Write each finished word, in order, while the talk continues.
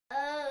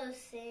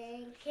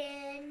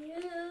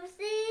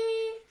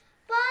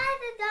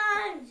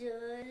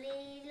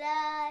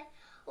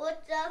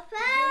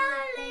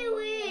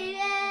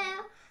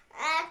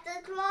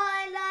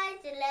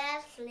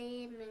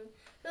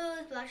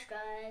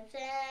stripes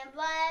and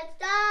bright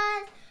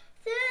stars,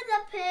 through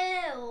the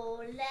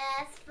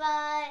perilous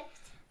fight.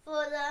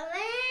 For the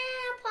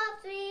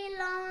ramparts we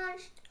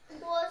launched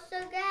was so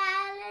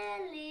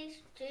gallantly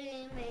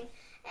streaming,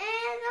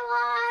 and the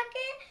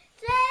rocket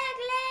flag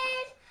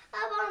laid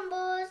upon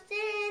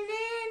boasting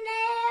in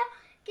air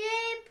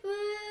gave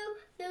proof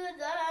through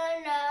the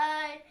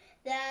night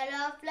that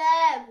our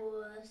flag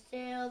was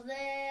still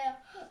there.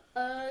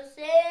 Oh,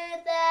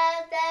 sing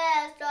that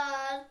the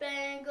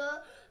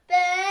star-spangled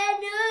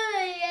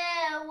banner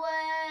yet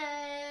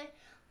wave,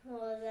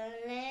 for the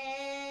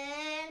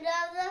land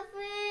of the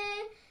free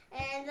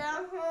and the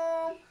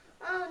home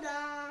of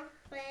the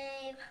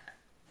brave.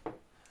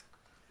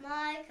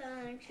 My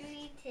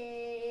country,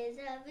 'tis a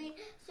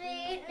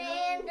sweet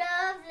land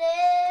of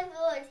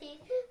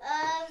liberty,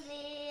 of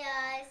thee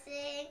I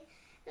sing.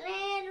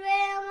 Land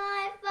where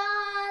my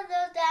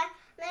fathers died,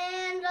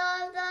 land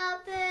of the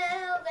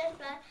pilgrims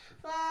fly,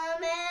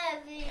 from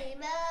every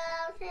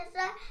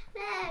mountainside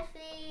that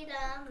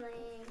freedom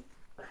ring.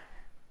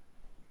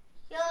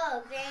 Your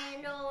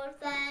grand old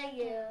flag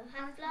you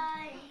have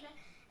flying,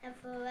 and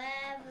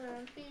forever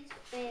in peace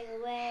fade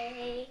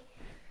away.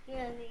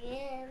 You're the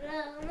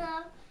emblem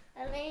of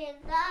a land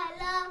I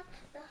love,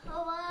 the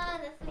whole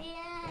world the free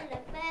and the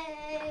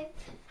brave.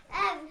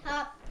 Every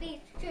heart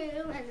beats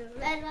true, and the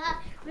red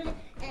light blue,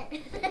 and the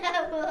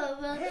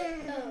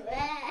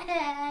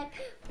red.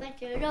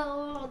 But you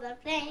know the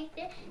thing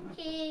that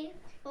keep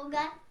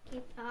forgot,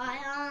 keep eye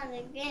on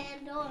the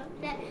grand old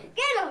flag.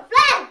 Grand old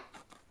flag!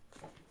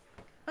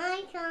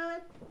 My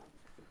son.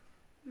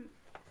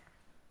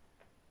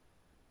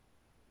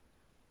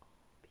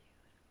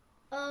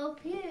 Oh,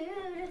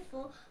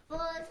 beautiful,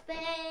 for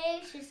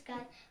spacious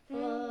skies,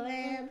 for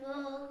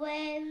ample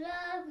waves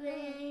of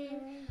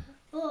green,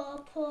 for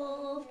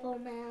purple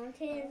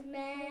mountains'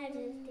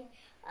 majesty,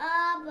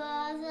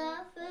 above the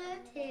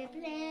fruited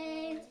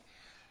plains.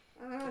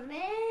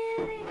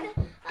 America,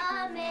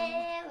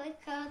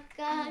 America,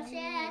 God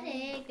shed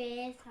a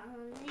grace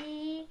on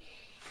thee,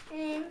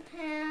 and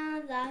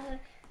pound thy hood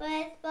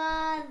with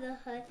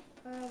fatherhood,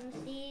 from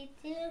sea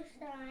to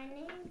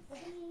shining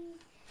sea.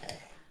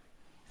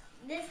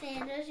 This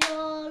land is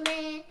your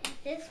land,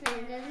 this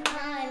land is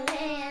my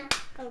land,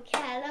 from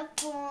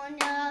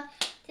California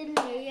to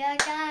New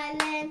York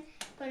Island,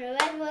 from the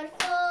redwood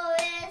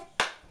forest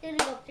to the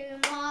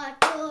Gulf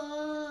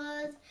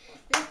Marshals.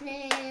 This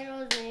land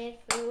was made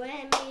for you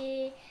and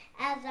me.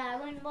 As I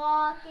went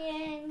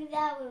walking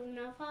that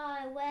Woodland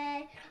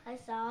highway, I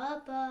saw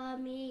above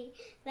me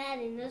that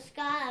in the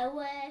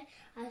skyway,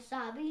 I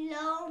saw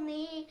below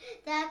me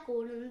that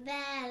golden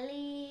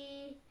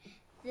valley.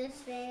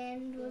 This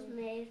land was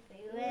made for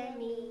you and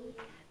me.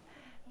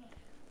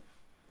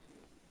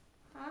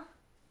 Huh?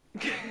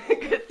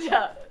 Good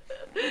job.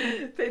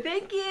 Say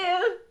thank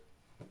you.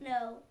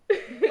 No.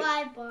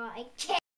 Bye-bye.